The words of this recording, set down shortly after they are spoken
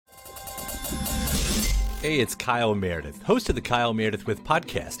Hey, it's Kyle Meredith, host of the Kyle Meredith With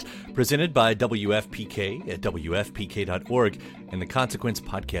podcast, presented by WFPK at WFPK.org and the Consequence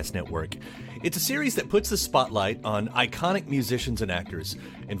Podcast Network. It's a series that puts the spotlight on iconic musicians and actors,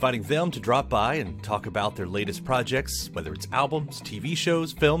 inviting them to drop by and talk about their latest projects, whether it's albums, TV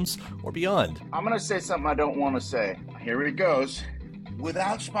shows, films, or beyond. I'm going to say something I don't want to say. Here it goes.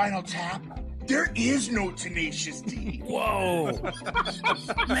 Without Spinal Tap, there is no Tenacious D. Whoa!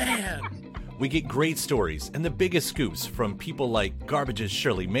 Man! We get great stories and the biggest scoops from people like Garbage's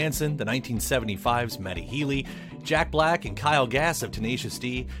Shirley Manson, the 1975's Matty Healy, Jack Black and Kyle Gass of Tenacious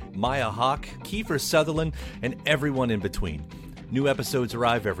D, Maya Hawke, Kiefer Sutherland, and everyone in between. New episodes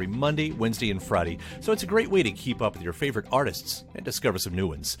arrive every Monday, Wednesday, and Friday, so it's a great way to keep up with your favorite artists and discover some new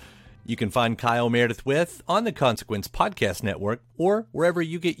ones. You can find Kyle Meredith With on the Consequence Podcast Network or wherever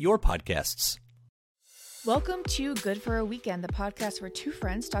you get your podcasts. Welcome to Good for a Weekend, the podcast where two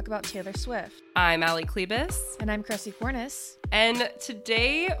friends talk about Taylor Swift. I'm Allie Klebus. And I'm Cressy Cornice. And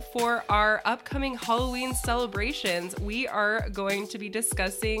today, for our upcoming Halloween celebrations, we are going to be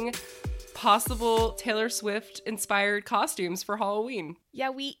discussing possible Taylor Swift-inspired costumes for Halloween. Yeah,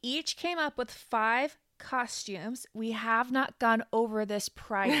 we each came up with 5 costumes. We have not gone over this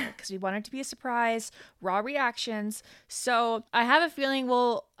prior because we want it to be a surprise, raw reactions. So I have a feeling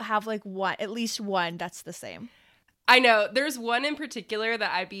we'll have at least one that's the same. I know. There's one in particular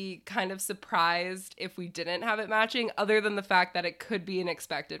that I'd be kind of surprised if we didn't have it matching, other than the fact that it could be an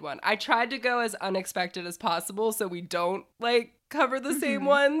expected one. I tried to go as unexpected as possible so we don't cover the same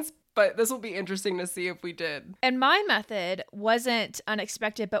ones. But this will be interesting to see if we did. And my method wasn't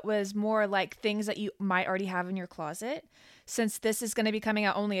unexpected, but was more like things that you might already have in your closet, since this is going to be coming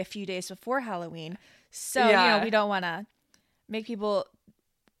out only a few days before Halloween. So, we don't want to make people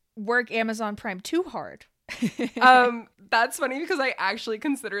work Amazon Prime too hard. That's funny because I actually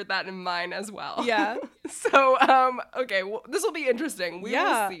considered that in mine as well. Yeah. So, okay, well, this will be interesting. We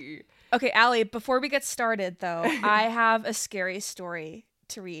will see. Okay, Allie, before we get started, though, I have a scary story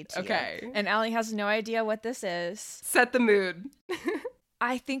to read to you. And Allie has no idea what this is. Set the mood.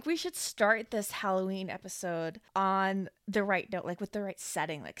 I think we should start this Halloween episode on the right note, with the right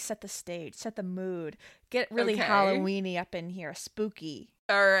setting, set the stage, set the mood, get really Halloween-y up in here, spooky.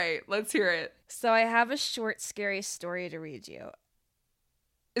 All right, let's hear it. So I have a short, scary story to read you.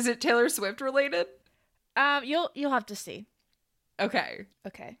 Is it Taylor Swift related? You'll have to see. Okay.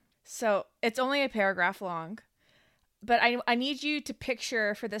 So it's only a paragraph long. But I need you to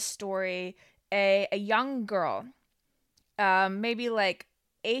picture for this story a young girl, maybe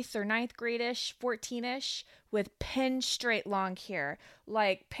 8th or 9th grade-ish, 14-ish, with pin straight long hair.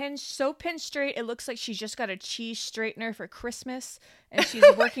 Pin straight, it looks like she just got a cheese straightener for Christmas, and she's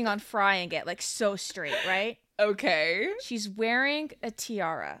working on frying it, so straight, right? Okay. She's wearing a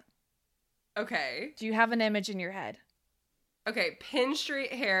tiara. Okay. Do you have an image in your head? Okay, pin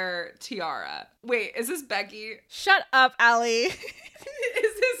straight hair, tiara. Wait, is this Becky? Shut up, Allie. Is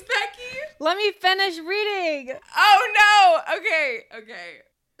this Becky? Let me finish reading. Oh no! Okay.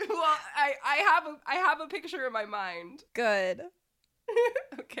 Well, I have a picture in my mind. Good.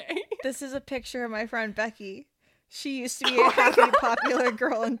 Okay. This is a picture of my friend Becky. She used to be a happy, popular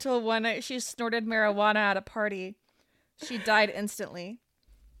girl until one night she snorted marijuana at a party. She died instantly.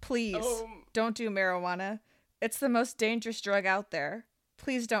 Please, don't do marijuana. It's the most dangerous drug out there.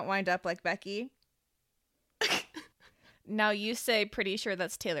 Please don't wind up like Becky. Now you say, pretty sure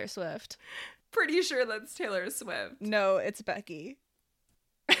that's Taylor Swift. Pretty sure that's Taylor Swift. No, it's Becky.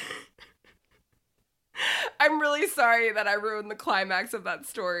 I'm really sorry that I ruined the climax of that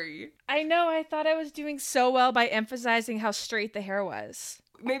story. I know, I thought I was doing so well by emphasizing how straight the hair was.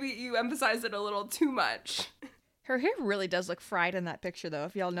 Maybe you emphasized it a little too much. Her hair really does look fried in that picture, though,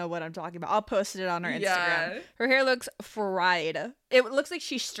 if y'all know what I'm talking about. I'll post it on our Instagram. Yeah. Her hair looks fried. It looks like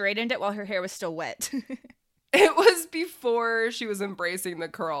she straightened it while her hair was still wet. It was before she was embracing the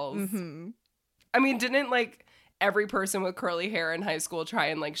curls. Mm-hmm. I mean, didn't, every person with curly hair in high school try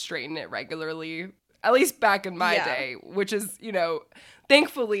and, straighten it regularly? At least back in my day, which is,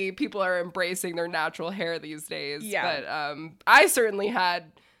 thankfully people are embracing their natural hair these days. Yeah. But I certainly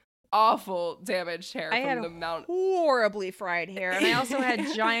had awful damaged hair from the amount. Horribly fried hair, and I also had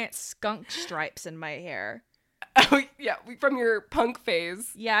giant skunk stripes in my hair. Oh yeah, from your punk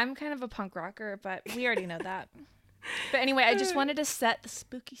phase. Yeah, I'm kind of a punk rocker, but we already know that. But anyway, I just wanted to set the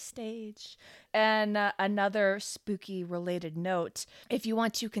spooky stage. And another spooky related note, if you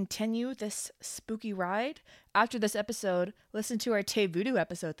want to continue this spooky ride, after this episode, listen to our Tay Voodoo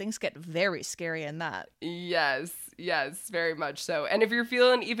episode. Things get very scary in that. Yes, very much so. And if you're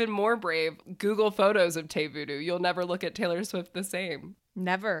feeling even more brave, Google photos of Tay Voodoo. You'll never look at Taylor Swift the same.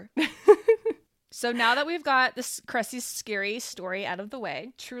 Never. So now that we've got this Cressy's scary story out of the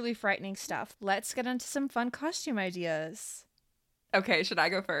way, truly frightening stuff, let's get into some fun costume ideas. Okay, should I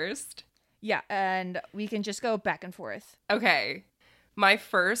go first? Yeah, and we can just go back and forth. Okay. My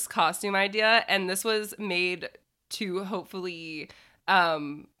first costume idea, and this was made to hopefully,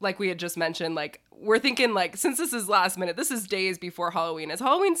 like we had just mentioned, like we're thinking like, since this is last minute, this is days before Halloween. Is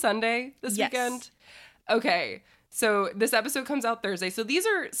Halloween Sunday this weekend? Okay. So this episode comes out Thursday. So these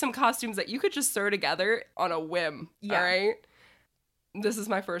are some costumes that you could just throw together on a whim. Yeah. All right. This is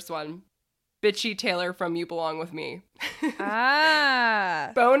my first one. Bitchy Taylor from You Belong With Me.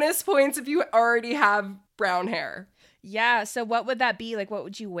 Ah. Bonus points if you already have brown hair. Yeah. So what would that be? Like, what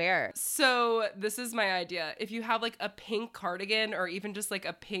would you wear? So this is my idea. If you have like a pink cardigan or even just like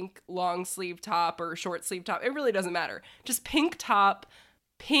a pink long sleeve top or short sleeve top, it really doesn't matter. Just pink top,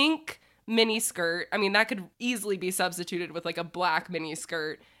 pink mini skirt. I mean, that could easily be substituted with like a black mini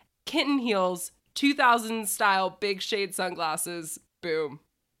skirt, kitten heels, 2000s style big shade sunglasses. Boom.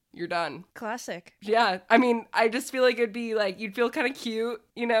 You're done. Classic. Yeah. I mean, I just feel like it'd be like, you'd feel kind of cute,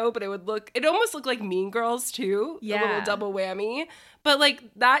 you know, but it almost looked like Mean Girls too. Yeah. A little double whammy. But like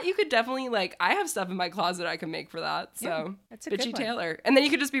that, you could definitely like, I have stuff in my closet I can make for that. So yeah, that's a good Bitchy one. Taylor. And then you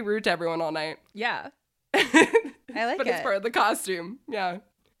could just be rude to everyone all night. Yeah. I like but it. it's part of the costume. Yeah.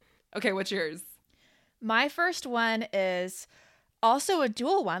 Okay. What's yours? My first one is also a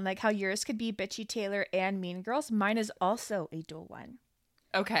dual one, like how yours could be Bitchy Taylor and Mean Girls. Mine is also a dual one.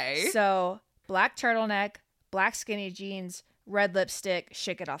 Okay. So black turtleneck, black skinny jeans, red lipstick,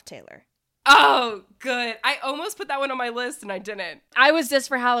 Shake It Off Taylor. Oh, good. I almost put that one on my list and I didn't. I was this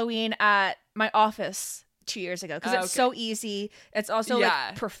for Halloween at my office 2 years ago because it's so easy. It's also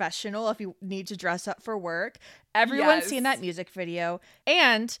like professional if you need to dress up for work. Everyone's seen that music video.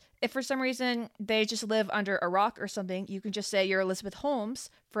 And if for some reason they just live under a rock or something, you can just say you're Elizabeth Holmes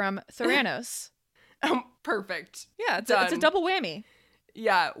from Theranos. Perfect. Yeah, it's a double whammy.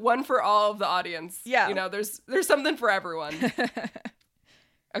 Yeah, one for all of the audience. Yeah. You know, there's something for everyone.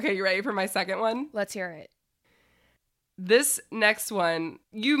 Okay, you ready for my second one? Let's hear it. This next one,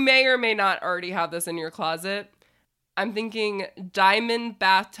 you may or may not already have this in your closet. I'm thinking Diamond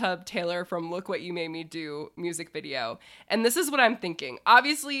Bathtub Taylor from Look What You Made Me Do music video. And this is what I'm thinking.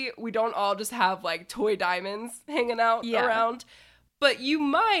 Obviously, we don't all just have like toy diamonds hanging out around, but you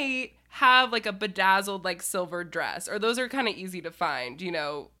might have like a bedazzled like silver dress, or those are kind of easy to find, you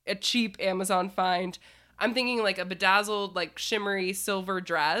know, a cheap Amazon find. I'm thinking like a bedazzled like shimmery silver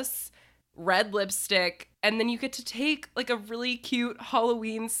dress, red lipstick, and then you get to take like a really cute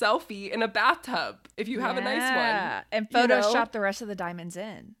Halloween selfie in a bathtub if you have a nice one. And Photoshop the rest of the diamonds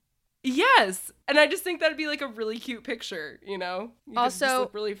in. Yes. And I just think that'd be like a really cute picture, you know? You also, could just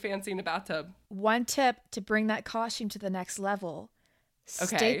look really fancy in a bathtub. One tip to bring that costume to the next level.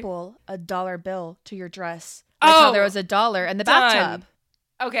 Okay. Staple a dollar bill to your dress. Like how there was a dollar in the bathtub.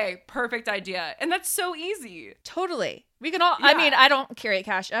 Okay, perfect idea. And that's so easy. Totally. We can all, I mean, I don't carry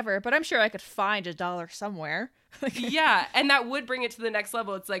cash ever, but I'm sure I could find a dollar somewhere. Yeah, and that would bring it to the next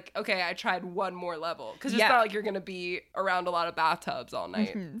level. It's like, okay, I tried one more level. Because it's not like you're going to be around a lot of bathtubs all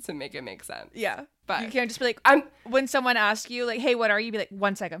night to make it make sense. Yeah. But you can't just be like, when someone asks you, like, hey, what are you? Be like,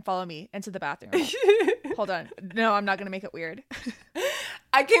 1 second, follow me into the bathroom. Hold on. No, I'm not going to make it weird.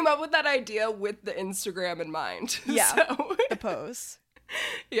 I came up with that idea with the Instagram in mind. Yeah, so. The pose.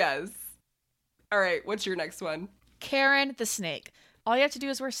 Yes. All right, what's your next one? Karen the Snake. All you have to do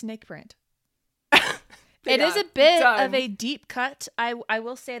is wear snake print. It is a bit of a deep cut. I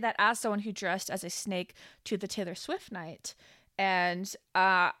will say that as someone who dressed as a snake to the Taylor Swift night, and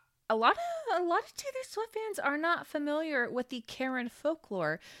a lot of Taylor Swift fans are not familiar with the Karen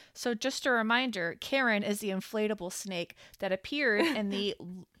folklore. So just a reminder, Karen is the inflatable snake that appeared in the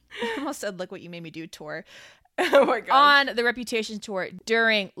I almost said Look What You Made Me Do tour. Oh my god. On the Reputation tour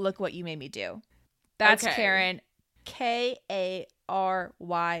during Look What You Made Me Do. That's Karen.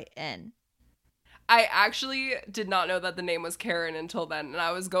 Karyn. I actually did not know that the name was Karen until then, and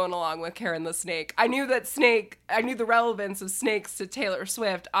I was going along with Karen the Snake. I knew the relevance of snakes to Taylor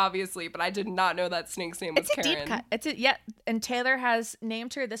Swift, obviously, but I did not know that snake's name was Karen. It's a deep cut. And Taylor has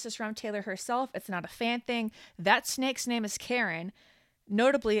named her. This is from Taylor herself. It's not a fan thing. That snake's name is Karen,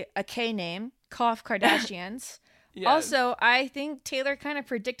 notably a K name, cough Kardashians. Yes. Also, I think Taylor kind of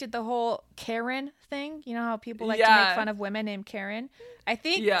predicted the whole Karen thing. You know how people like to make fun of women named Karen? I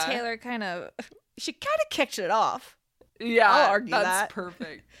think Taylor she kind of kicked it off. Yeah, I'll argue that's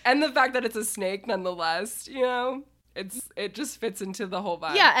perfect. And the fact that it's a snake nonetheless, you know, it just fits into the whole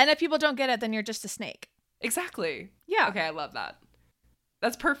vibe. Yeah, and if people don't get it, then you're just a snake. Exactly. Yeah. Okay, I love that.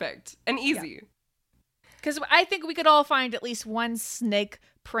 That's perfect and easy. Because I think we could all find at least one snake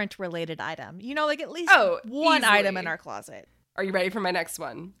print-related item. You know, like at least one easily. item in our closet. Are you ready for my next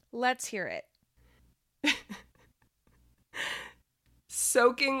one? Let's hear it.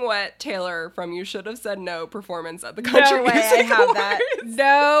 Soaking wet Taylor from You Should Have Said No performance at the Country No way Music I have Awards. that.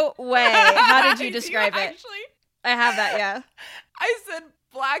 No way. How did you describe it? Actually, I have that, yeah. I said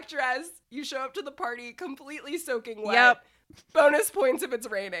black dress. You show up to the party completely soaking wet. Yep. Bonus points if it's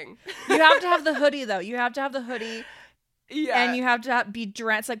raining. You have to have the hoodie, though. You have to have the hoodie. Yeah. And you have to be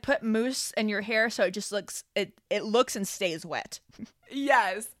drenched. Like, put mousse in your hair so it just looks, it looks and stays wet.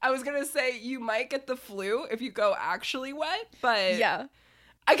 Yes. I was going to say you might get the flu if you go actually wet, but Yeah.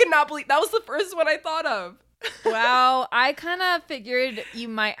 I cannot believe that was the first one I thought of. Wow. I kind of figured you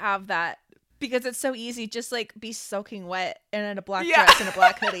might have that because it's so easy. Just like be soaking wet and in a black dress and a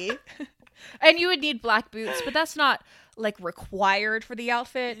black hoodie. And you would need black boots, but that's not like required for the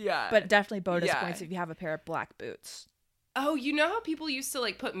outfit. Yeah. But definitely bonus points if you have a pair of black boots. Oh, you know how people used to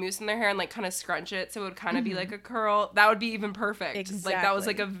like put mousse in their hair and like kind of scrunch it so it would kind of be like a curl? That would be even perfect. Exactly. Like that was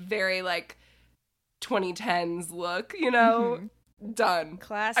like a very like 2010s look, you know? Done.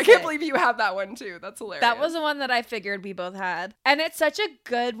 Classic. I can't believe you have that one too. That's hilarious. That was the one that I figured we both had. And it's such a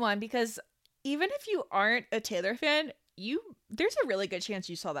good one because even if you aren't a Taylor fan, there's a really good chance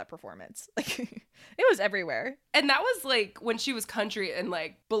you saw that performance. Like it was everywhere. And that was like when she was country and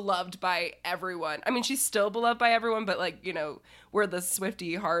like beloved by everyone. I mean, she's still beloved by everyone, but like, you know, we're the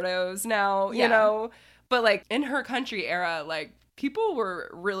Swiftie hardos now, you know? But like in her country era, like people were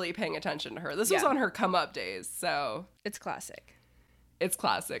really paying attention to her. This was on her come up days. So it's classic. It's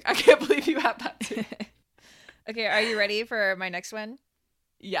classic. I can't believe you have that too. Okay, are you ready for my next one?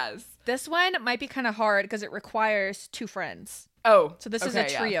 Yes. This one might be kind of hard because it requires two friends. Oh. So this is a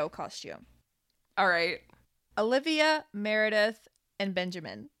trio costume. All right. Olivia, Meredith, and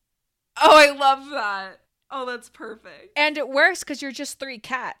Benjamin. Oh, I love that. Oh, that's perfect. And it works because you're just three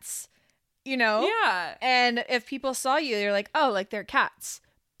cats, you know? Yeah. And if people saw you, they're like, oh, like they're cats.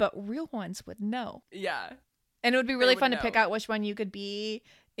 But real ones would know. Yeah. And it would be really fun to pick out which one you could be,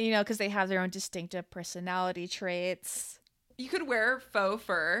 you know, because they have their own distinctive personality traits. You could wear faux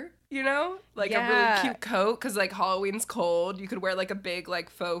fur, you know, like a really cute coat because like Halloween's cold. You could wear like a big like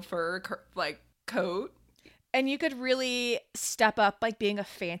faux fur like coat. And you could really step up like being a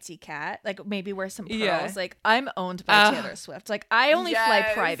fancy cat, like maybe wear some pearls. Yeah. Like I'm owned by Taylor Swift. Like I only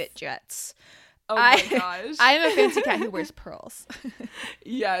fly private jets. Oh my gosh. I am a fancy cat who wears pearls.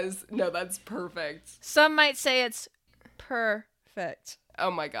 Yes. No, that's perfect. Some might say it's perfect. Oh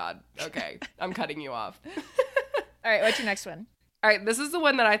my God. Okay. I'm cutting you off. All right, what's your next one? All right, this is the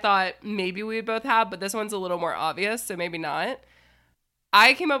one that I thought maybe we would both have, but this one's a little more obvious, so maybe not.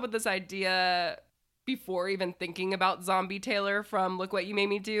 I came up with this idea before even thinking about Zombie Taylor from Look What You Made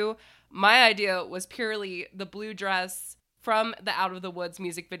Me Do. My idea was purely the blue dress from the Out of the Woods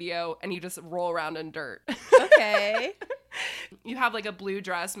music video, and you just roll around in dirt. Okay. You have like a blue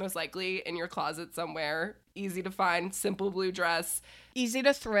dress, most likely, in your closet somewhere. Easy to find, simple blue dress. Easy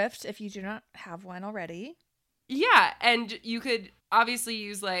to thrift if you do not have one already. Yeah, and you could obviously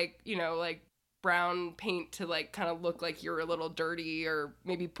use like, you know, like brown paint to like kind of look like you're a little dirty or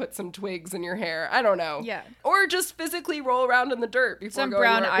maybe put some twigs in your hair. I don't know. Yeah. Or just physically roll around in the dirt before Some going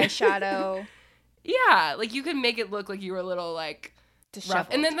brown around. eyeshadow. Yeah, like you can make it look like you were a little like rough.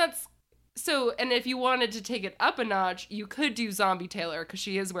 And then and if you wanted to take it up a notch, you could do Zombie Taylor because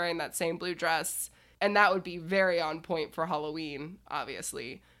she is wearing that same blue dress. And that would be very on point for Halloween,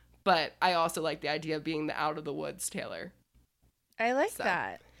 obviously. But I also like the idea of being the Out of the Woods Taylor. I like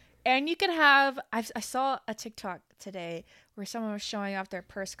that. And you can have, I saw a TikTok today where someone was showing off their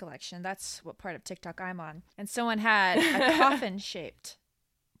purse collection. That's what part of TikTok I'm on. And someone had a coffin-shaped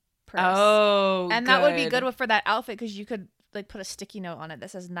purse. Oh, and that would be good for that outfit because you could like put a sticky note on it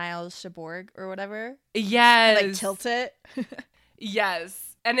that says Niles Chaborg or whatever. Yes. And, like tilt it.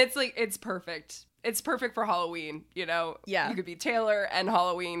 Yes. And it's like, it's perfect. It's perfect for Halloween, you know? Yeah. You could be Taylor and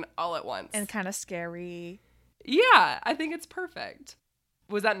Halloween all at once. And kind of scary. Yeah, I think it's perfect.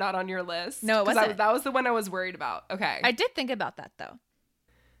 Was that not on your list? No, it wasn't. That was the one I was worried about. Okay. I did think about that, though.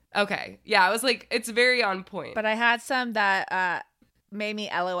 Okay. Yeah, I was like, it's very on point. But I had some that made me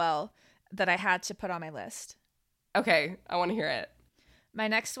LOL that I had to put on my list. Okay, I want to hear it. My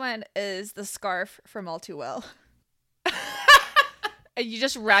next one is the scarf from All Too Well. And you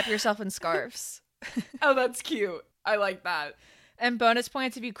just wrap yourself in scarves. Oh, that's cute. I like that. And bonus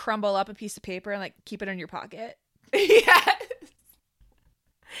points if you crumble up a piece of paper and like keep it in your pocket. Yes.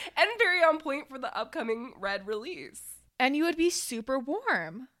 And very on point for the upcoming Red release. And you would be super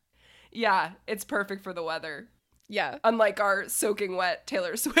warm. Yeah, it's perfect for the weather. Yeah. Unlike our soaking wet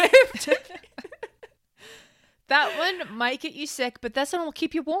Taylor Swift. That one might get you sick, but this one will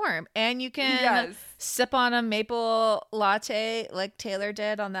keep you warm. And you can sip on a maple latte like Taylor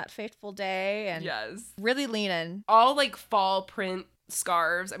did on that fateful day. And really lean in. All like fall print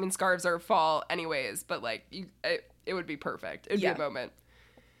scarves. I mean, scarves are fall anyways, but like it would be perfect. It'd be a moment.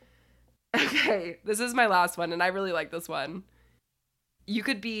 Okay, this is my last one, and I really like this one. You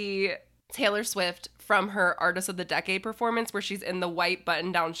could be Taylor Swift from her Artist of the Decade performance where she's in the white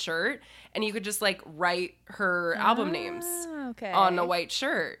button-down shirt, and you could just like write her album names on a white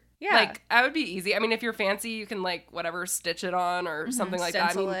shirt. Yeah. Like, that would be easy. I mean, if you're fancy, you can like whatever stitch it on or something like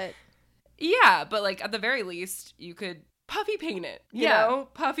that. I mean, it. Yeah, but like at the very least, you could puffy paint it. You know?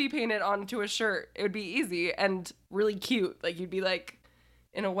 Puffy paint it onto a shirt. It would be easy and really cute. Like you'd be like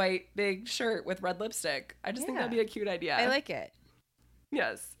in a white big shirt with red lipstick. I just think that'd be a cute idea. I like it.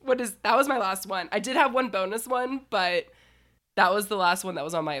 Yes. That was my last one. I did have one bonus one, but that was the last one that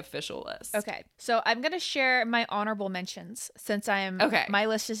was on my official list. Okay. So I'm going to share my honorable mentions since my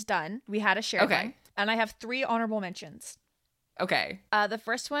list is done. We had a share one. And I have 3 honorable mentions. Okay. The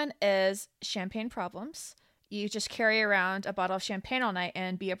first one is champagne problems. You just carry around a bottle of champagne all night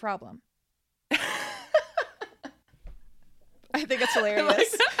and be a problem. I think it's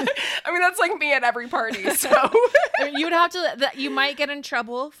hilarious. I mean, that's like me at every party. So you would have to. You might get in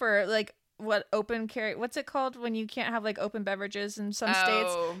trouble for like open carry. What's it called when you can't have like open beverages in some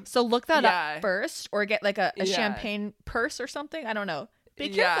states? So look that up first, or get like a champagne purse or something. I don't know. Be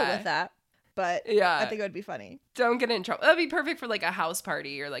careful with that. But I think it would be funny. Don't get in trouble. That'd be perfect for like a house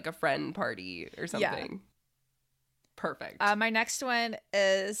party or like a friend party or something. Yeah. Perfect. My next one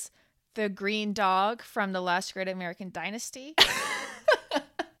is the green dog from The Last Great American Dynasty.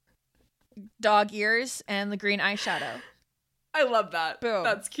 Dog ears and the green eyeshadow. I love that. Boom.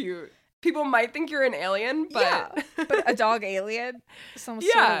 That's cute. People might think you're an alien, but but a dog alien, some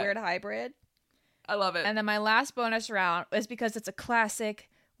sort of weird hybrid. I love it. And then my last bonus round is because it's a classic.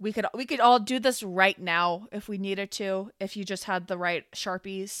 We could all do this right now if we needed to. If you just had the right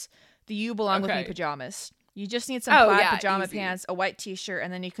Sharpies, the "You Belong with Me" pajamas. You just need some plaid pajama pants, a white T-shirt,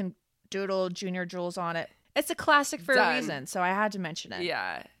 and then you can doodle Junior Jewels on it. It's a classic for a reason, so I had to mention it.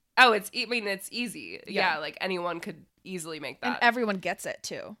 Yeah. Oh, it's easy. Yeah, like anyone could easily make that. And everyone gets it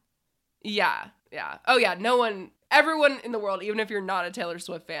too. Yeah. Oh yeah, everyone in the world, even if you're not a Taylor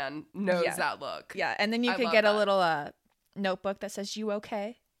Swift fan, knows that look. Yeah, and then you could get a little notebook that says "You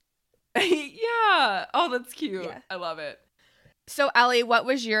okay?" Yeah. Oh, that's cute. Yeah. I love it. So, Allie, what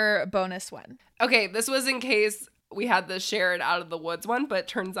was your bonus one? Okay, this was in case we had the shared out of the woods one, but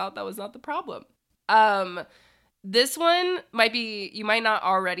turns out that was not the problem. This one might be, you might not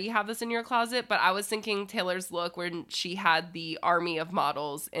already have this in your closet, but I was thinking Taylor's look when she had the army of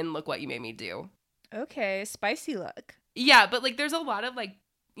models in Look What You Made Me Do. Okay, spicy look. Yeah, but like there's a lot of like,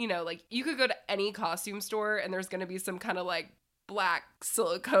 you know, like you could go to any costume store and there's going to be some kind of like black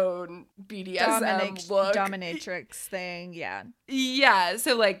silicone BDSM look. Dominatrix thing, yeah. Yeah,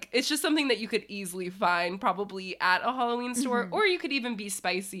 so like it's just something that you could easily find probably at a Halloween store, or you could even be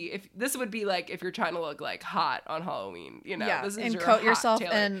spicy. If this would be like if you're trying to look like hot on Halloween, you know. Yeah, this is and your coat hot yourself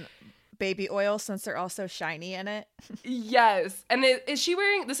Taylor. in baby oil since they're all so shiny in it. Yes, and is she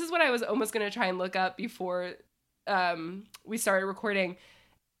wearing? This is what I was almost gonna try and look up before we started recording.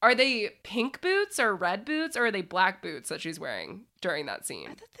 Are they pink boots or red boots, or are they black boots that she's wearing during that scene?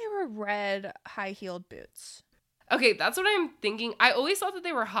 I thought they were red high-heeled boots. Okay, that's what I'm thinking. I always thought that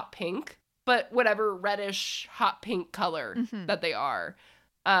they were hot pink, but whatever reddish hot pink color that they are.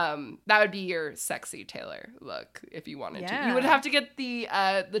 That would be your sexy Taylor look if you wanted to. You would have to get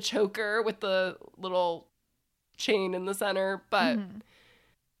the choker with the little chain in the center, but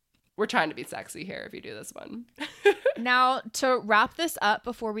we're trying to be sexy here if you do this one. Now, to wrap this up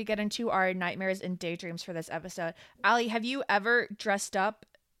before we get into our nightmares and daydreams for this episode, Allie, have you ever dressed up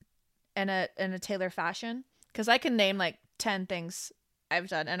in a Taylor fashion? Because I can name like 10 things I've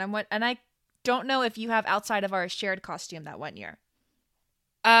done, and I don't know if you have outside of our shared costume that one year.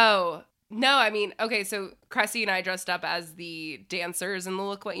 Oh, no, I mean, okay, so Cressy and I dressed up as the dancers in the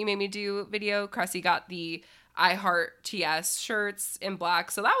Look What You Made Me Do video. Cressy got the I Heart TS shirts in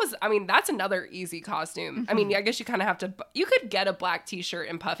black. So that's another easy costume. I mean, I guess you kind of have to, you could get a black t-shirt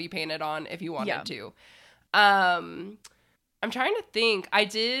and puffy paint it on if you wanted to. I'm trying to think. I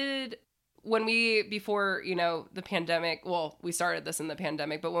did before, you know, the pandemic, well, we started this in the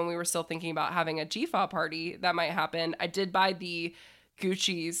pandemic, but when we were still thinking about having a GFA party that might happen, I did buy the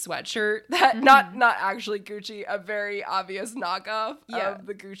Gucci sweatshirt that not actually Gucci, a very obvious knockoff of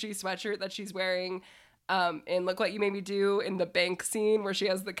the Gucci sweatshirt that she's wearing in Look What You Made Me Do in the bank scene where she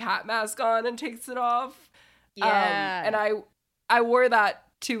has the cat mask on and takes it off. Yeah. And I wore that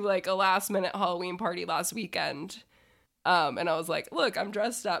to like a last minute Halloween party last weekend. And I was like, look, I'm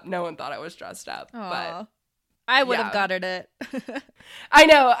dressed up. No one thought I was dressed up. Aww. But I would have gotten it. I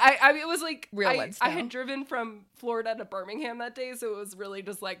know. I mean, it was like, Real I had driven from Florida to Birmingham that day. So it was really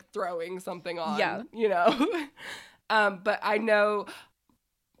just like throwing something on, you know? But I know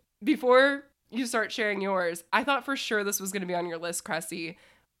before you start sharing yours, I thought for sure this was going to be on your list, Cressy.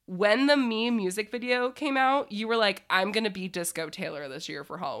 When the Me music video came out, you were like, I'm going to be Disco Taylor this year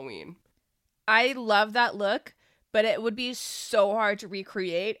for Halloween. I love that look, but it would be so hard to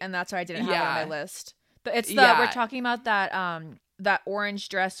recreate, and that's why I didn't have it on my list. It's the we're talking about that orange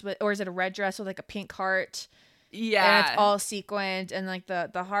dress with, or is it a red dress with like a pink heart? Yeah. And it's all sequined, and like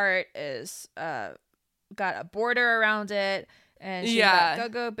the heart is got a border around it, and she's got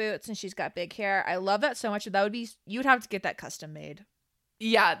go-go boots, and she's got big hair. I love that so much. That would be, you'd have to get that custom made.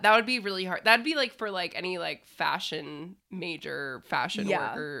 Yeah, that would be really hard. That'd be like for like any like major fashion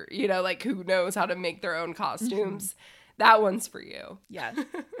worker, you know, like who knows how to make their own costumes. That one's for you. Yeah.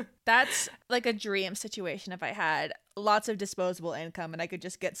 That's like a dream situation if I had lots of disposable income and I could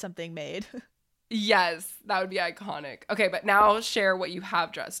just get something made. Yes, that would be iconic. Okay, but now share what you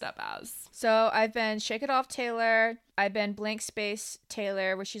have dressed up as. So I've been Shake It Off Taylor. I've been Blank Space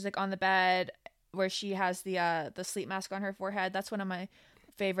Taylor, where she's like on the bed, where she has the sleep mask on her forehead. That's one of my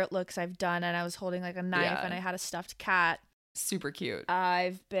favorite looks I've done, and I was holding like a knife and I had a stuffed cat. Super cute.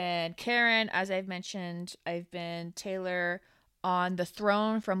 I've been Karen, as I've mentioned. I've been Taylor on the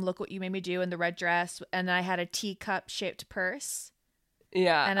throne from Look What You Made Me Do in the red dress, and then I had a teacup shaped purse.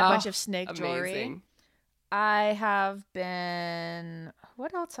 Yeah. And a bunch of snake jewelry. Amazing. I have been,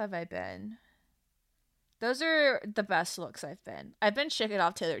 what else have I been? Those are the best looks I've been. I've been Shake It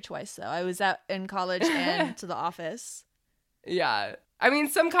Off Taylor twice though. I was in college and to the office. Yeah. I mean,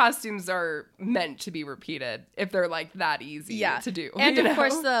 some costumes are meant to be repeated if they're like that easy to do. And of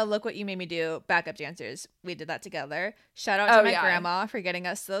course, the Look What You Made Me Do backup dancers. We did that together. Shout out to my grandma for getting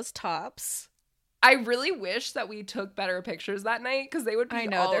us those tops. I really wish that we took better pictures that night because they would be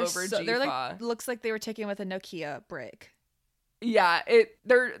all over GFA. They're like, looks like they were taken with a Nokia brick. Yeah,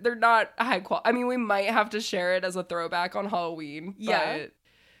 they're not high quality. I mean, we might have to share it as a throwback on Halloween. But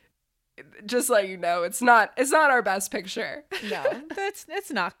just let you know, it's not our best picture. No,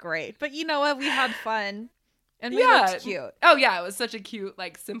 it's not great. But you know what? We had fun, and we looked cute. Oh yeah, it was such a cute,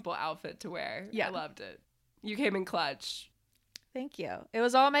 like, simple outfit to wear. Yeah, I loved it. You came in clutch. Thank you. It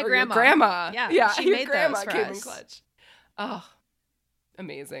was all my grandma. Your grandma. Yeah. She your made grandma those for came us. in clutch. Oh,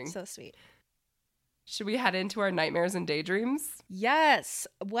 amazing. So sweet. Should we head into our nightmares and daydreams? Yes.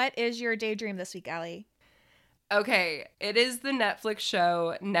 What is your daydream this week, Allie? Okay, it is the Netflix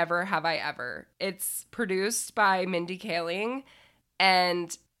show Never Have I Ever. It's produced by Mindy Kaling,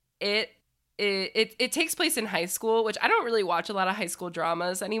 and it takes place in high school, which I don't really watch a lot of high school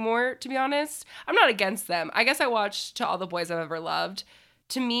dramas anymore, to be honest. I'm not against them. I guess I watched To All the Boys I've Ever Loved.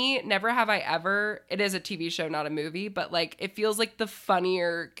 To me, Never Have I Ever, it is a TV show, not a movie, but like it feels like the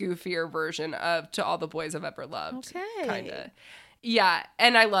funnier, goofier version of To All the Boys I've Ever Loved. Okay. Kinda. Yeah,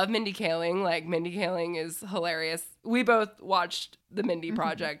 and I love Mindy Kaling. Like, Mindy Kaling is hilarious. We both watched The Mindy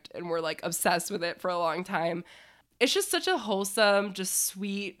Project and we're like obsessed with it for a long time. It's just such a wholesome, just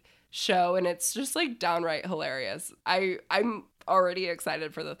sweet show, and it's just like downright hilarious. I'm already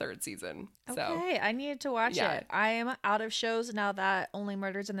excited for the third season. So. Okay, I need to watch it. I am out of shows now that Only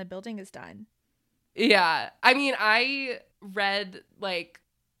Murders in the Building is done. Yeah, I mean, I read like,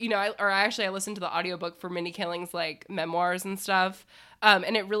 you know, I listened to the audiobook for Mindy Kaling's like memoirs and stuff.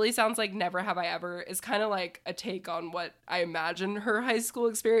 And it really sounds like Never Have I Ever is kind of like a take on what I imagine her high school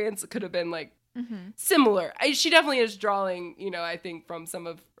experience could have been like. Similar. She definitely is drawing, you know, I think from some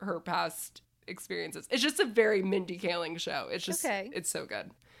of her past experiences. It's just a very Mindy Kaling show. It's just, It's so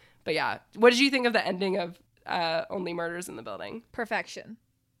good. But yeah, what did you think of the ending of Only Murders in the Building? Perfection.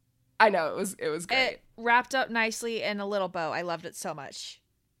 I know, it was great. It wrapped up nicely in a little bow. I loved it so much.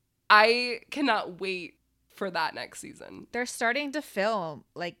 I cannot wait for that next season. They're starting to film,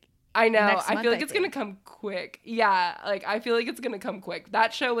 like, I know. next month, I feel like it's going to come quick. Yeah, like, I feel like it's going to come quick.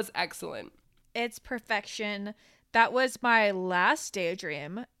 That show was excellent. It's perfection. That was my last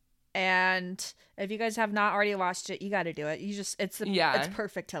daydream. And if you guys have not already watched it, you got to do it. It's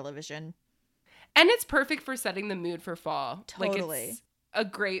perfect television. And it's perfect for setting the mood for fall. Totally. Like, it's a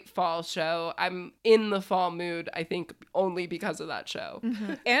great fall show. I'm in the fall mood, I think, only because of that show.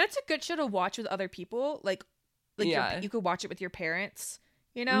 And it's a good show to watch with other people. Like you could watch it with your parents,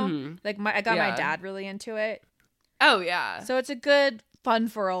 you know? Like, I got my dad really into it. Oh, yeah. So it's a good, fun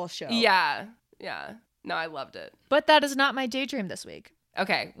for all show. Yeah. Yeah. No, I loved it. But that is not my daydream this week.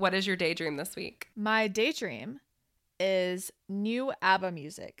 Okay. What is your daydream this week? My daydream is new ABBA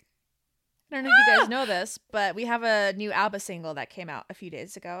music. I don't know if you guys know this, but we have a new ABBA single that came out a few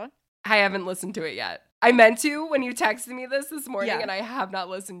days ago. I haven't listened to it yet. I meant to when you texted me this morning, Yeah. and I have not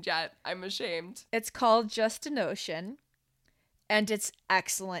listened yet. I'm ashamed. It's called Just a Notion, and it's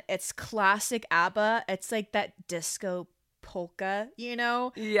excellent. It's classic ABBA. It's like that disco polka, you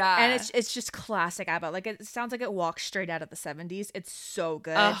know? Yeah. And it's just classic ABBA. Like, it sounds like it walks straight out of the 70s. It's so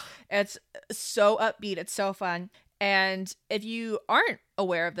good. Ugh. It's so upbeat. It's so fun. And if you aren't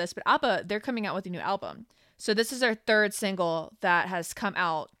aware of this, but ABBA, they're coming out with a new album. So this is their third single that has come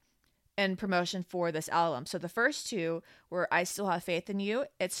out in promotion for this album. So the first two were I Still Have Faith in You.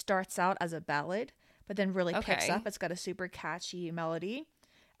 It starts out as a ballad, but then really picks Okay. up. It's got a super catchy melody.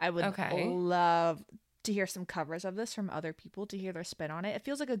 I would Okay. love to hear some covers of this from other people, to hear their spin on it. It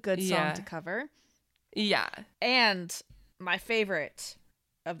feels like a good song Yeah. to cover. Yeah. And my favorite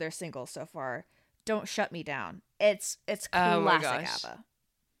of their singles so far, Don't Shut Me Down. It's Oh my classic gosh. ABBA.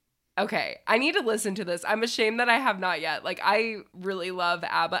 Okay, I need to listen to this. I'm ashamed that I have not yet. Like, I really love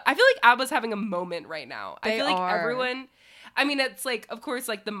ABBA. I feel like ABBA's having a moment right now. I They feel like are. everyone... I mean, it's like, of course,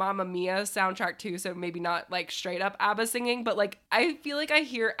 like the Mamma Mia soundtrack too, so maybe not like straight up ABBA singing, but like I feel like I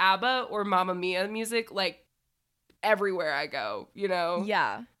hear ABBA or Mamma Mia music like everywhere I go, you know?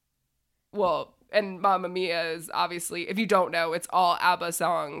 Yeah. Well, and Mamma Mia is obviously, if you don't know, it's all ABBA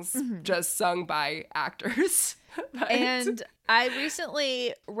songs Mhm. just sung by actors. But- And I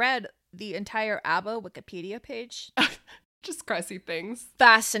recently read the entire ABBA Wikipedia page. just crusty things.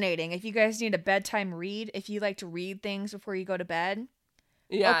 Fascinating. If you guys need a bedtime read, if you like to read things before you go to bed,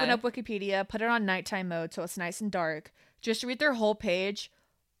 Yeah. open up Wikipedia, put it on nighttime mode so it's nice and dark. Just read their whole page.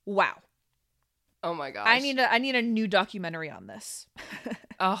 Wow. Oh my gosh. I need a new documentary on this.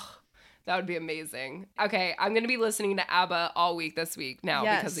 Oh, that would be amazing. Okay, I'm going to be listening to ABBA all week this week now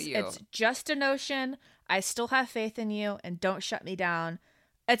because of you. It's Just a Notion, I Still Have Faith in You, and Don't Shut Me Down.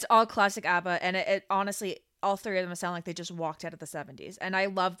 It's all classic ABBA, and it honestly, all three of them sound like they just walked out of the 70s. And I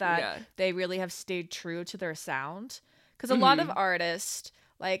love that Yeah. they really have stayed true to their sound. Because a lot of artists,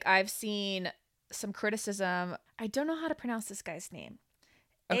 like I've seen some criticism. I don't know how to pronounce this guy's name.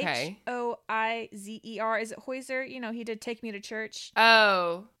 Okay. Hoizer. Is it Hoizer? You know, he did Take Me to Church.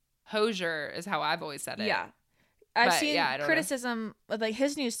 Oh, Hosier is how I've always said it. Yeah. I've But, seen yeah, I don't know. criticism with like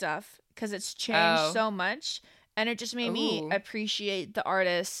his new stuff because it's changed Oh. so much, and it just made me Ooh. appreciate the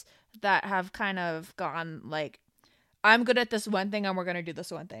artists that have kind of gone like, I'm good at this one thing and we're gonna do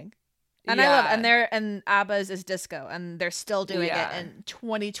this one thing. And I love Yeah. and ABBA's is disco and they're still doing Yeah. it in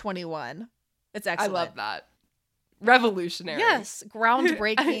 2021. It's I excellent. love that. Revolutionary. Yes,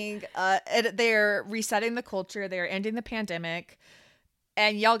 groundbreaking. They're resetting the culture. They're ending the pandemic,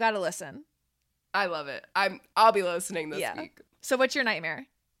 and y'all gotta listen. I love it. I'll be listening this Yeah. week. So, what's your nightmare?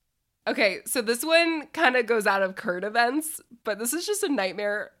 Okay, so this one kind of goes out of current events, but this is just a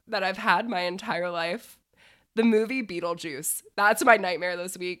nightmare that I've had my entire life. The movie Beetlejuice. That's my nightmare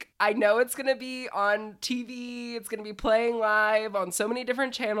this week. I know it's going to be on TV. It's going to be playing live on so many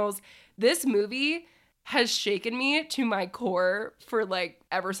different channels. This movie has shaken me to my core for like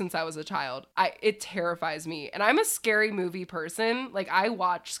ever since I was a child. It terrifies me. And I'm a scary movie person. Like I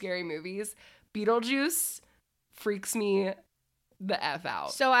watch scary movies. Beetlejuice freaks me the F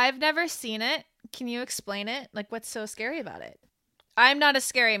out. So, I've never seen it. Can you explain it? Like, what's so scary about it? I'm not a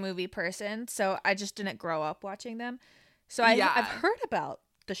scary movie person, so I just didn't grow up watching them. So, I've heard about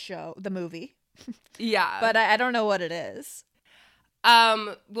the movie, Yeah. but I don't know what it is.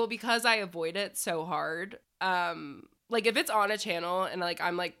 Well, because I avoid it so hard, like if it's on a channel and like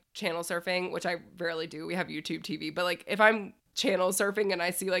I'm like channel surfing, which I rarely do, we have YouTube TV, but like if I'm channel surfing and I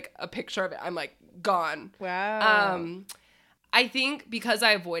see like a picture of it, I'm like gone. Wow. I think because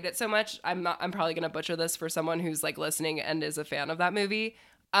I avoid it so much, I'm probably gonna butcher this for someone who's like listening and is a fan of that movie.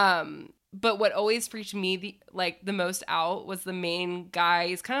 But what always freaked me the most out was the main guy.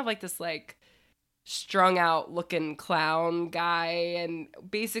 He's kind of like this like strung out looking clown guy, and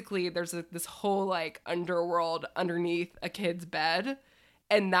basically there's this whole like underworld underneath a kid's bed,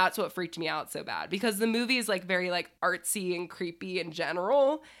 and that's what freaked me out so bad because the movie is like very like artsy and creepy in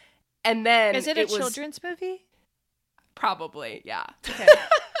general. And then Is it a children's movie? Probably, yeah. Okay.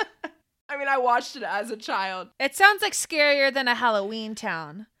 I mean, I watched it as a child. It sounds like scarier than a Halloween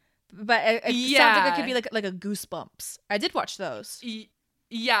Town, but it sounds like Yeah. it could be like a Goosebumps. I did watch those.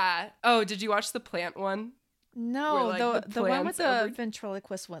 Yeah. Oh, did you watch the plant one? No, Where, like, the one with plants the over-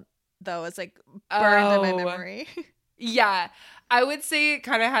 ventriloquist one though is like burned in my Oh. memory. Yeah. I would say it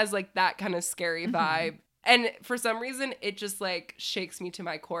kind of has like that kind of scary Mm-hmm. vibe. And for some reason, it just like shakes me to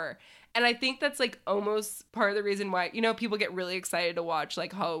my core. And I think that's like almost part of the reason why, you know, people get really excited to watch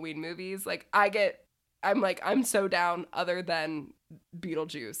like Halloween movies. Like I get I'm so down other than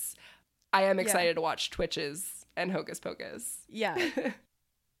Beetlejuice. I am excited to watch Twitches and Hocus Pocus. Yeah.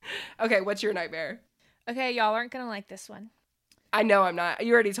 Okay, what's your nightmare? Okay, y'all aren't gonna like this one. I know I'm not.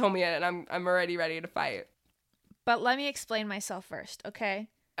 You already told me it, and I'm already ready to fight. But let me explain myself first, okay?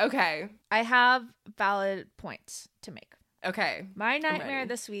 Okay. I have valid points to make. Okay. My nightmare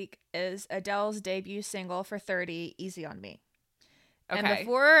this week is Adele's debut single for 30, Easy on Me. Okay. And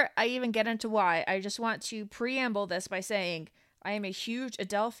before I even get into why, I just want to preamble this by saying I am a huge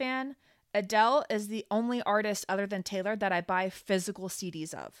Adele fan. Adele is the only artist other than Taylor that I buy physical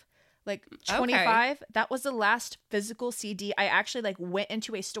CDs of. Like 25, that was the last physical CD I actually like went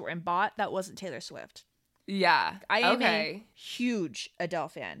into a store and bought that wasn't Taylor Swift. Yeah. I am a huge Adele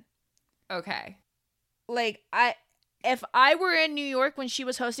fan. Okay. Like if I were in New York when she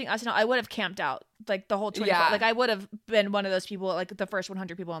was hosting SNL, I would have camped out like the whole 24. Like I would have been one of those people, like the first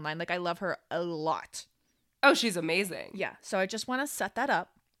 100 people in line. Like I love her a lot. Oh, she's amazing. Yeah. So I just want to set that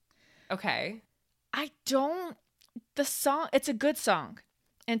up. Okay. The song, it's a good song.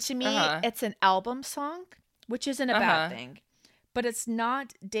 And to me, it's an album song, which isn't a bad thing. But it's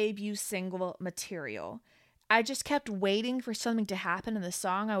not debut single material. I just kept waiting for something to happen in the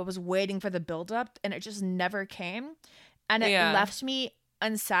song. I was waiting for the buildup, and it just never came. And it left me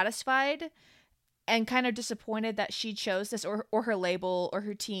unsatisfied and kind of disappointed that she chose this, or her label or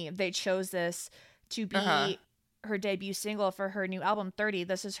her team. They chose this to be her debut single for her new album, 30.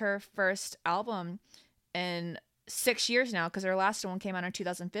 This is her first album in 6 years now, because her last one came out in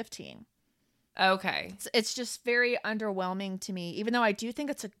 2015. Okay. It's just very underwhelming to me, even though I do think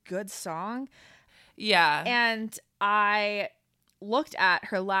it's a good song. Yeah. And I looked at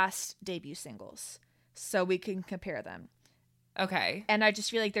her last debut singles so we can compare them. Okay. And I just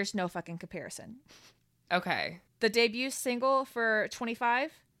feel like there's no fucking comparison. Okay. The debut single for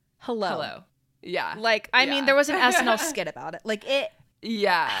 25, Hello. Yeah. Like, I mean, there was an SNL skit about it. Like,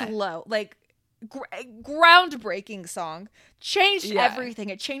 Hello. Like, groundbreaking song. Changed everything.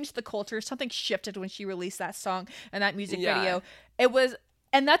 It changed the culture. Something shifted when she released that song and that music video.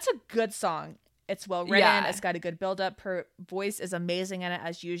 And that's a good song. It's well written. Yeah. It's got a good build up. Her voice is amazing in it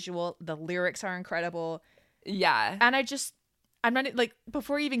as usual. The lyrics are incredible. Yeah. And I'm not like,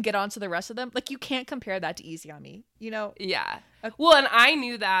 before you even get on to the rest of them, like you can't compare that to Easy on Me, you know? Yeah. Well, and I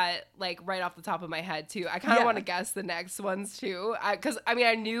knew that like right off the top of my head too. I kind of want to guess the next ones too. Because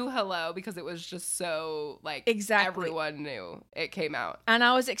I knew Hello because it was just so like everyone knew it came out. And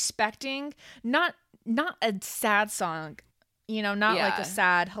I was expecting not a sad song. You know, not like a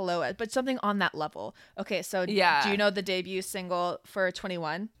sad Hello, but something on that level. Okay, so do you know the debut single for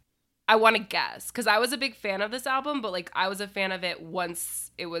 21? I want to guess, because I was a big fan of this album, but like I was a fan of it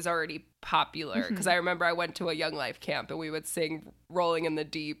once it was already popular. Because I remember I went to a Young Life camp and we would sing Rolling in the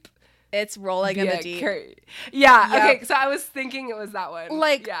Deep. It's Rolling in the Deep. Okay, so I was thinking it was that one.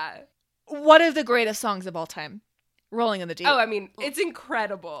 Like, one of the greatest songs of all time, Rolling in the Deep. Oh, I mean, it's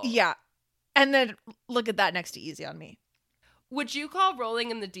incredible. Yeah. And then look at that next to Easy on Me. Would you call Rolling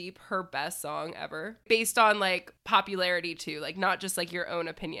in the Deep her best song ever? Based on, like, popularity, too. Like, not just, like, your own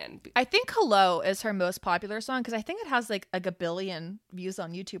opinion. I think Hello is her most popular song, because I think it has, like a billion views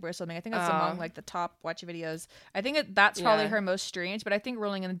on YouTube or something. I think it's among, like, the top watch videos. I think that's probably her most streamed, but I think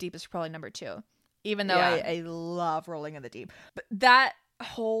Rolling in the Deep is probably number 2. Even though I love Rolling in the Deep. But that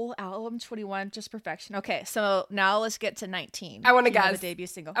whole album, 21, just perfection. Okay, so now let's get to 19. I want to guess. The debut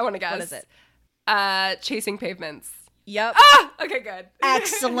single. I want to guess. What is it? Chasing Pavements. Yep. Okay, good.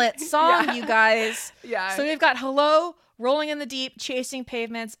 Excellent song, you guys. Yeah. So we've got Hello, Rolling in the Deep, Chasing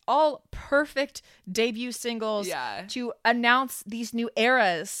Pavements, all perfect debut singles to announce these new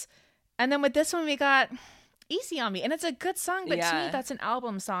eras. And then with this one, we got Easy on Me. And it's a good song, but to me, that's an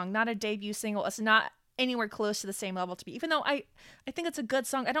album song, not a debut single. It's not anywhere close to the same level to me. Even though I think it's a good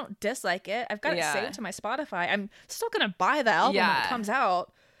song, I don't dislike it. I've got it saved to my Spotify. I'm still going to buy the album when it comes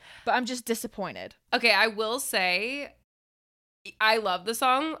out. But I'm just disappointed. Okay, I will say I love the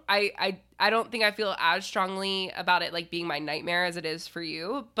song. I don't think I feel as strongly about it like being my nightmare as it is for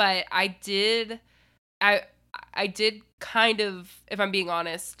you, but I did kind of, if I'm being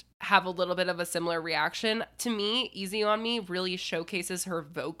honest, have a little bit of a similar reaction. To me, Easy on Me really showcases her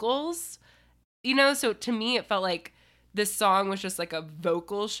vocals. You know, so to me it felt like this song was just like a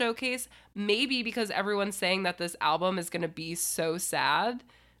vocal showcase. Maybe because everyone's saying that this album is going to be so sad.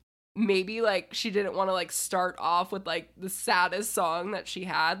 Maybe like she didn't want to like start off with like the saddest song that she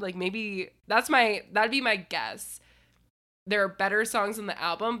had. Like maybe that'd be my guess. There are better songs in the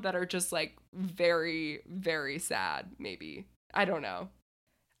album that are just like very, very sad. Maybe. I don't know.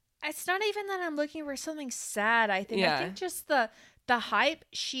 It's not even that I'm looking for something sad. I think just the the hype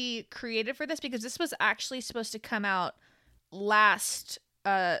she created for this, because this was actually supposed to come out last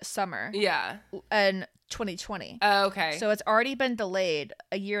summer. Yeah. In 2020. Oh, okay. So it's already been delayed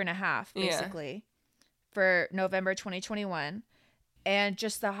a year and a half, basically, for November 2021. And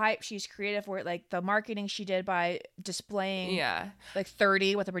just the hype she's created for it, like the marketing she did by displaying like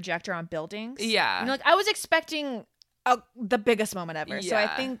 30 with a projector on buildings. Yeah. You know, like I was expecting the biggest moment ever. So I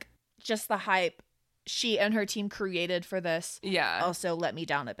think just the hype she and her team created for this also let me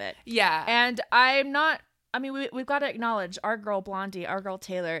down a bit. Yeah. And we've got to acknowledge our girl Blondie, our girl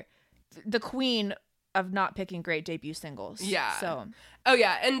Taylor, the queen of not picking great debut singles. Yeah. So. Oh,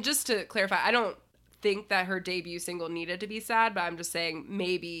 yeah. And just to clarify, I don't think that her debut single needed to be sad, but I'm just saying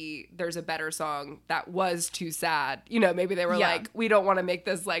maybe there's a better song that was too sad. You know, maybe they were like, we don't want to make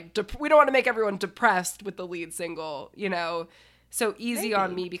this like, we don't want to make everyone depressed with the lead single, you know? So Easy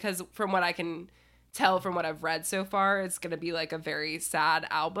on Me, because from what I can tell from what I've read so far, it's going to be like a very sad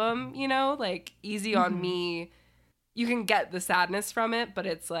album, you know? Like Easy on Me, you can get the sadness from it, but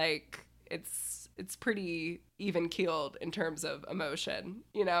it's like, it's pretty even keeled in terms of emotion,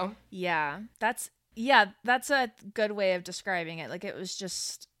 you know? Yeah. That's a good way of describing it. Like it was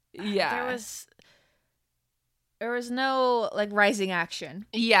just there was no like rising action.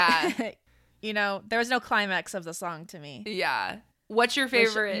 Yeah. You know, there was no climax of the song to me. Yeah. What's your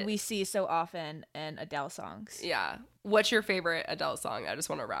favorite? Which we see so often in Adele songs. Yeah. What's your favorite Adele song? I just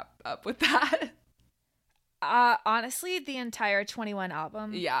want to wrap up with that. Honestly, the entire 21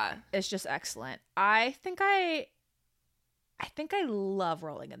 album is just excellent. I think I love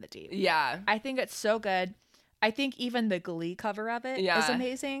Rolling in the Deep. Yeah. I think it's so good. I think even the Glee cover of it is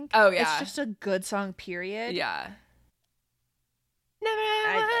amazing. Oh, yeah. It's just a good song, period. Yeah.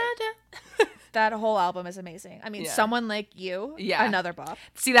 That whole album is amazing. I mean, Someone Like You, another bop.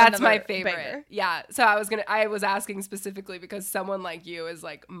 See, that's my favorite. Banger. Yeah. So I was asking specifically because Someone Like You is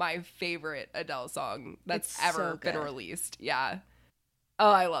like my favorite Adele song that's ever been released. Yeah.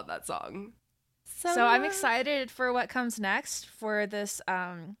 Oh, I love that song. So I'm excited for what comes next for this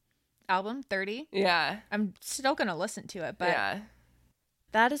album, 30. Yeah. I'm still going to listen to it, but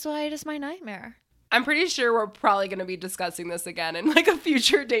that is why it is my nightmare. I'm pretty sure we're probably going to be discussing this again in like a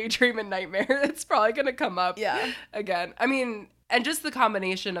future Daydream and Nightmare. It's probably going to come up again. I mean, and just the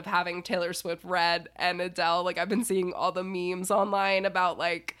combination of having Taylor Swift Red and Adele, like I've been seeing all the memes online about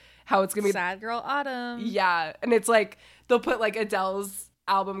like how it's going to be Sad Girl Autumn. Yeah. And it's like they'll put like Adele's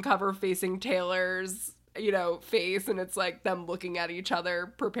album cover facing Taylor's, you know, face, and it's like them looking at each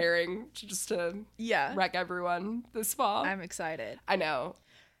other preparing to wreck everyone this fall. I'm excited. I know.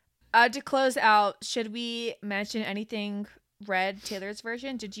 To close out, should we mention anything Red, Taylor's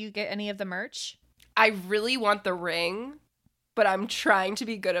version? Did you get any of the merch? I really want the ring, but I'm trying to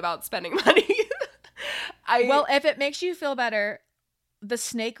be good about spending money. Well, if it makes you feel better, the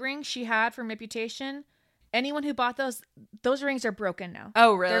snake ring she had from Reputation, anyone who bought those rings are broken now.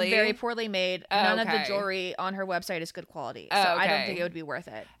 Oh, really? They're very poorly made. None of the jewelry on her website is good quality. So I don't think it would be worth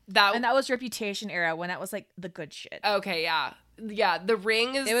it. And that was Reputation era when that was like the good shit. Okay, yeah. Yeah, the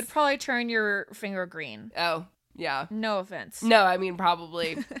ring is... It would probably turn your finger green. Oh, yeah. No offense. No, I mean,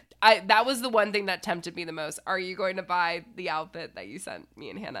 probably. That was the one thing that tempted me the most. Are you going to buy the outfit that you sent me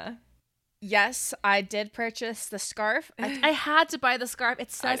and Hannah? Yes, I did purchase the scarf. I had to buy the scarf.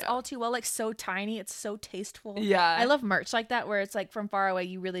 It says All Too Well, like so tiny. It's so tasteful. Yeah. I love merch like that where it's like from far away,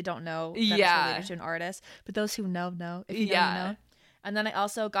 you really don't know that it's related to an artist. But those who know. If you know, you know. And then I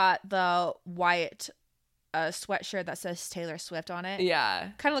also got the white sweatshirt that says Taylor Swift on it.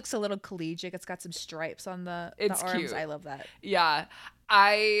 Yeah. Kind of looks a little collegiate. It's got some stripes on the arms. Cute. I love that. Yeah.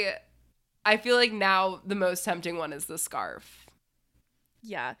 I feel like now the most tempting one is the scarf.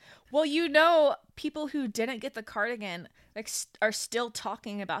 Yeah. Well, you know, people who didn't get the cardigan like are still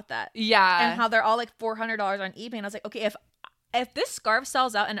talking about that. Yeah. And how they're all like $400 on eBay. And I was like, okay, if this scarf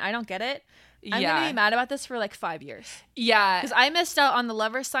sells out and I don't get it, I'm going to be mad about this for like 5 years. Yeah. Because I missed out on the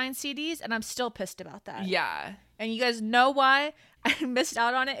Lover Sign CDs and I'm still pissed about that. Yeah. And you guys know why I missed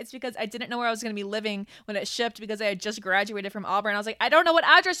out on it? It's because I didn't know where I was going to be living when it shipped because I had just graduated from Auburn. I was like, I don't know what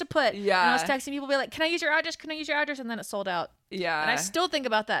address to put. Yeah. And I was texting people, be like, can I use your address? Can I use your address? And then it sold out. Yeah. And I still think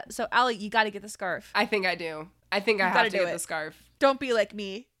about that. So, Allie, you got to get the scarf. I think I do. I think I have to get the scarf. Don't be like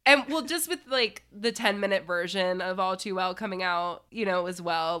me. And well, just with like the 10-minute version of All Too Well coming out, you know, as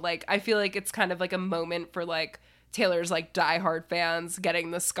well, like I feel like it's kind of like a moment for like Taylor's like diehard fans getting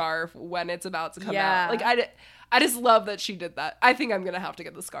the scarf when it's about to come out. Like I just love that she did that. I think I'm going to have to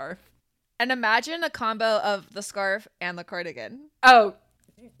get the scarf. And imagine a combo of the scarf and the cardigan. Oh,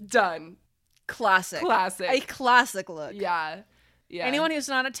 done. Classic. A classic look. Yeah. Anyone who's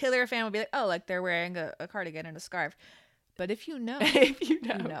not a Taylor fan would be like, oh, like they're wearing a cardigan and a scarf. But if you know, if you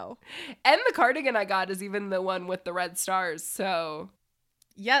know. you know. And the cardigan I got is even the one with the red stars. So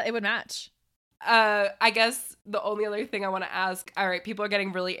yeah, it would match. I guess the only other thing I want to ask, all right, people are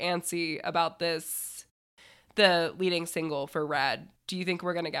getting really antsy about this, the leading single for Red. Do you think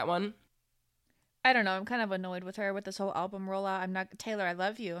we're going to get one? I don't know. I'm kind of annoyed with her with this whole album rollout. I'm not, Taylor, I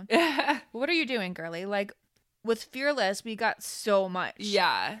love you. What are you doing, girly? Like, with Fearless, we got so much.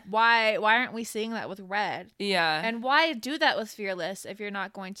 Yeah. Why aren't we seeing that with Red? Yeah. And why do that with Fearless if you're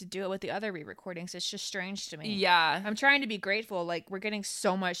not going to do it with the other re-recordings? It's just strange to me. Yeah. I'm trying to be grateful. Like, we're getting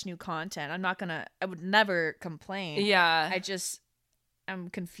so much new content. I would never complain. Yeah. I'm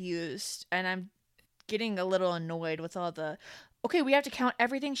confused. And I'm getting a little annoyed with all the, okay, we have to count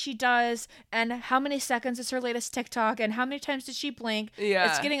everything she does and how many seconds is her latest TikTok and how many times did she blink. Yeah.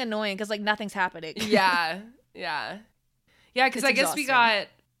 It's getting annoying because, like, nothing's happening. Yeah. Yeah. Yeah, because I guess exhausting.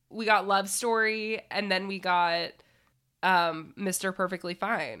 we got Love Story and then we got Mr. Perfectly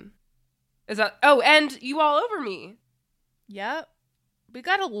Fine. Is that and You All Over Me. Yep. We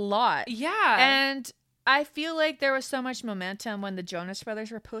got a lot. Yeah. And I feel like there was so much momentum when the Jonas Brothers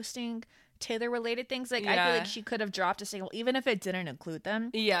were posting Taylor-related things. Like, I feel like she could have dropped a single, even if it didn't include them.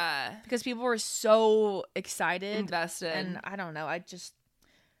 Yeah. Because people were so excited. Invested. And I don't know.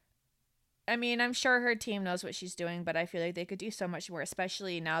 I mean, I'm sure her team knows what she's doing, but I feel like they could do so much more,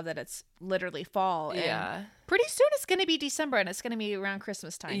 especially now that it's literally fall. Yeah. And pretty soon it's going to be December and it's going to be around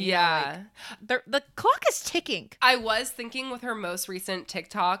Christmas time. Yeah. The clock is ticking. I was thinking with her most recent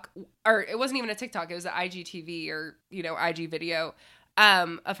TikTok, or it wasn't even a TikTok, it was an IGTV or, IG video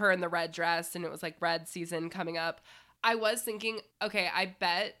of her in the red dress, and it was like red season coming up. I was thinking, okay, I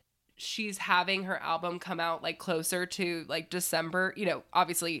bet she's having her album come out like closer to like December,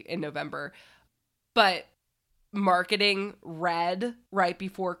 obviously in November, but marketing Red right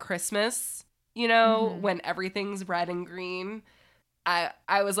before Christmas, when everything's red and green.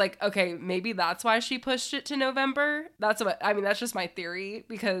 I was like, okay, maybe that's why she pushed it to November. That's just my theory,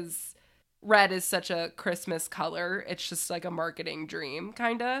 because red is such a Christmas color. It's just like a marketing dream,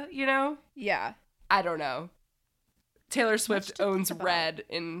 kind of, Yeah. I don't know. Taylor Swift owns red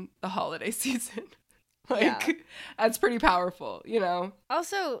in the holiday season. That's pretty powerful,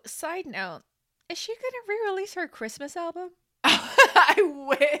 Also, side note, is she going to re-release her Christmas album? I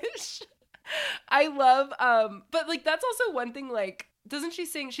wish. I love, but like, that's also one thing, like, doesn't she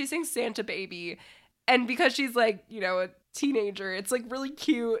sings Santa Baby, and because she's like, a teenager, it's like really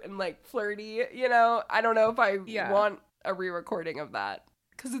cute and like flirty, I don't know if I want a re-recording of that.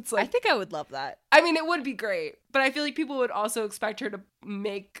 Because it's like, I think I would love that. I mean, it would be great, but I feel like people would also expect her to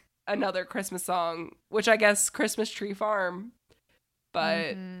make another Christmas song, which I guess Christmas Tree Farm.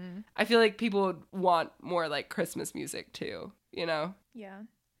 But I feel like people would want more like Christmas music too, Yeah.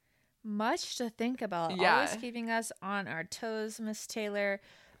 Much to think about. Yeah. Always keeping us on our toes, Miss Taylor.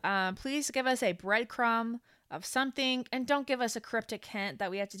 Please give us a breadcrumb of something, and don't give us a cryptic hint that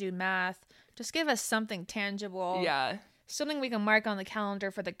we have to do math. Just give us something tangible. Yeah. Something we can mark on the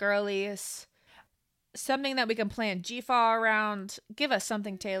calendar for the girlies. Something that we can plan GFA around. Give us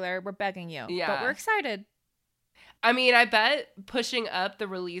something, Taylor. We're begging you. Yeah. But we're excited. I mean, I bet pushing up the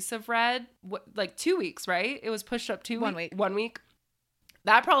release of Red, like 2 weeks, right? It was pushed up 1 week. 1 week.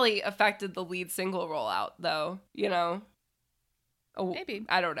 That probably affected the lead single rollout, though, Oh, maybe.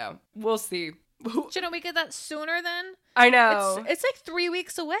 I don't know. We'll see. Shouldn't we get that sooner then? I know. It's like 3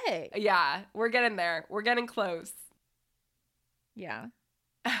 weeks away. Yeah, we're getting there. We're getting close. Yeah.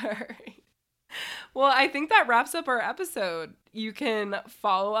 All right. Well, I think that wraps up our episode. You can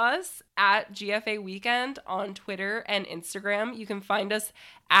follow us at GFA Weekend on Twitter and Instagram. You can find us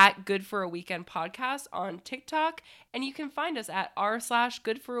at Good for a Weekend Podcast on TikTok. And you can find us at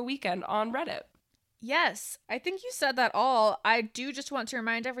r/Good for a Weekend on Reddit. Yes, I think you said that all. I do just want to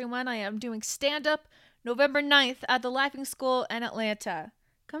remind everyone I am doing stand-up November 9th at the Laughing School in Atlanta.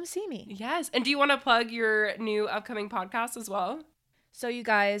 Come see me. Yes. And do you want to plug your new upcoming podcast as well? So you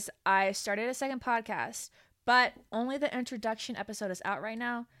guys, I started a second podcast, but only the introduction episode is out right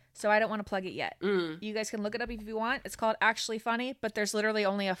now, so I don't want to plug it yet. You guys can look it up if you want. It's called Actually Funny, but there's literally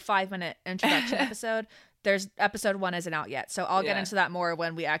only a 5-minute introduction episode. There's episode 1 isn't out yet, so I'll get into that more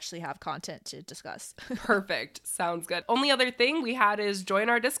when we actually have content to discuss. Perfect. Sounds good. Only other thing we had is join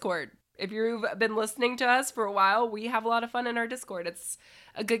our Discord. If you've been listening to us for a while, we have a lot of fun in our Discord. It's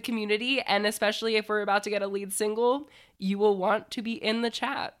a good community, and especially if we're about to get a lead single, you will want to be in the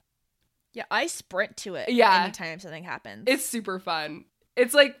chat. Yeah, I sprint to it anytime something happens. It's super fun.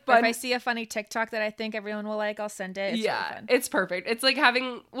 It's like fun. If I see a funny TikTok that I think everyone will like, I'll send it. It's really fun. It's perfect. It's like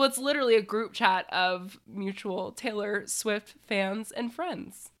it's literally a group chat of mutual Taylor Swift fans and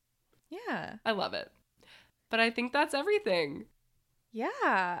friends. Yeah. I love it. But I think that's everything.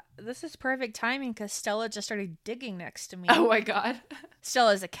 Yeah, this is perfect timing because Stella just started digging next to me. Oh my God.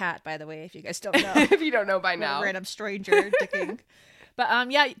 Stella's a cat, by the way, if you guys don't know. If you don't know by now. A random stranger digging.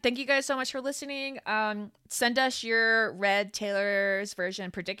 But yeah, thank you guys so much for listening. Send us your Red Taylor's version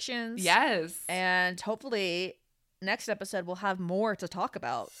predictions. Yes. And hopefully next episode we'll have more to talk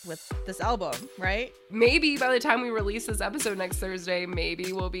about with this album, right? Maybe by the time we release this episode next Thursday,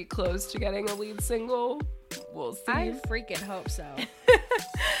 maybe we'll be close to getting a lead single. We'll see. I freaking hope so.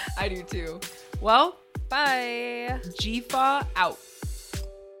 I do too. Well, bye. Jifa out.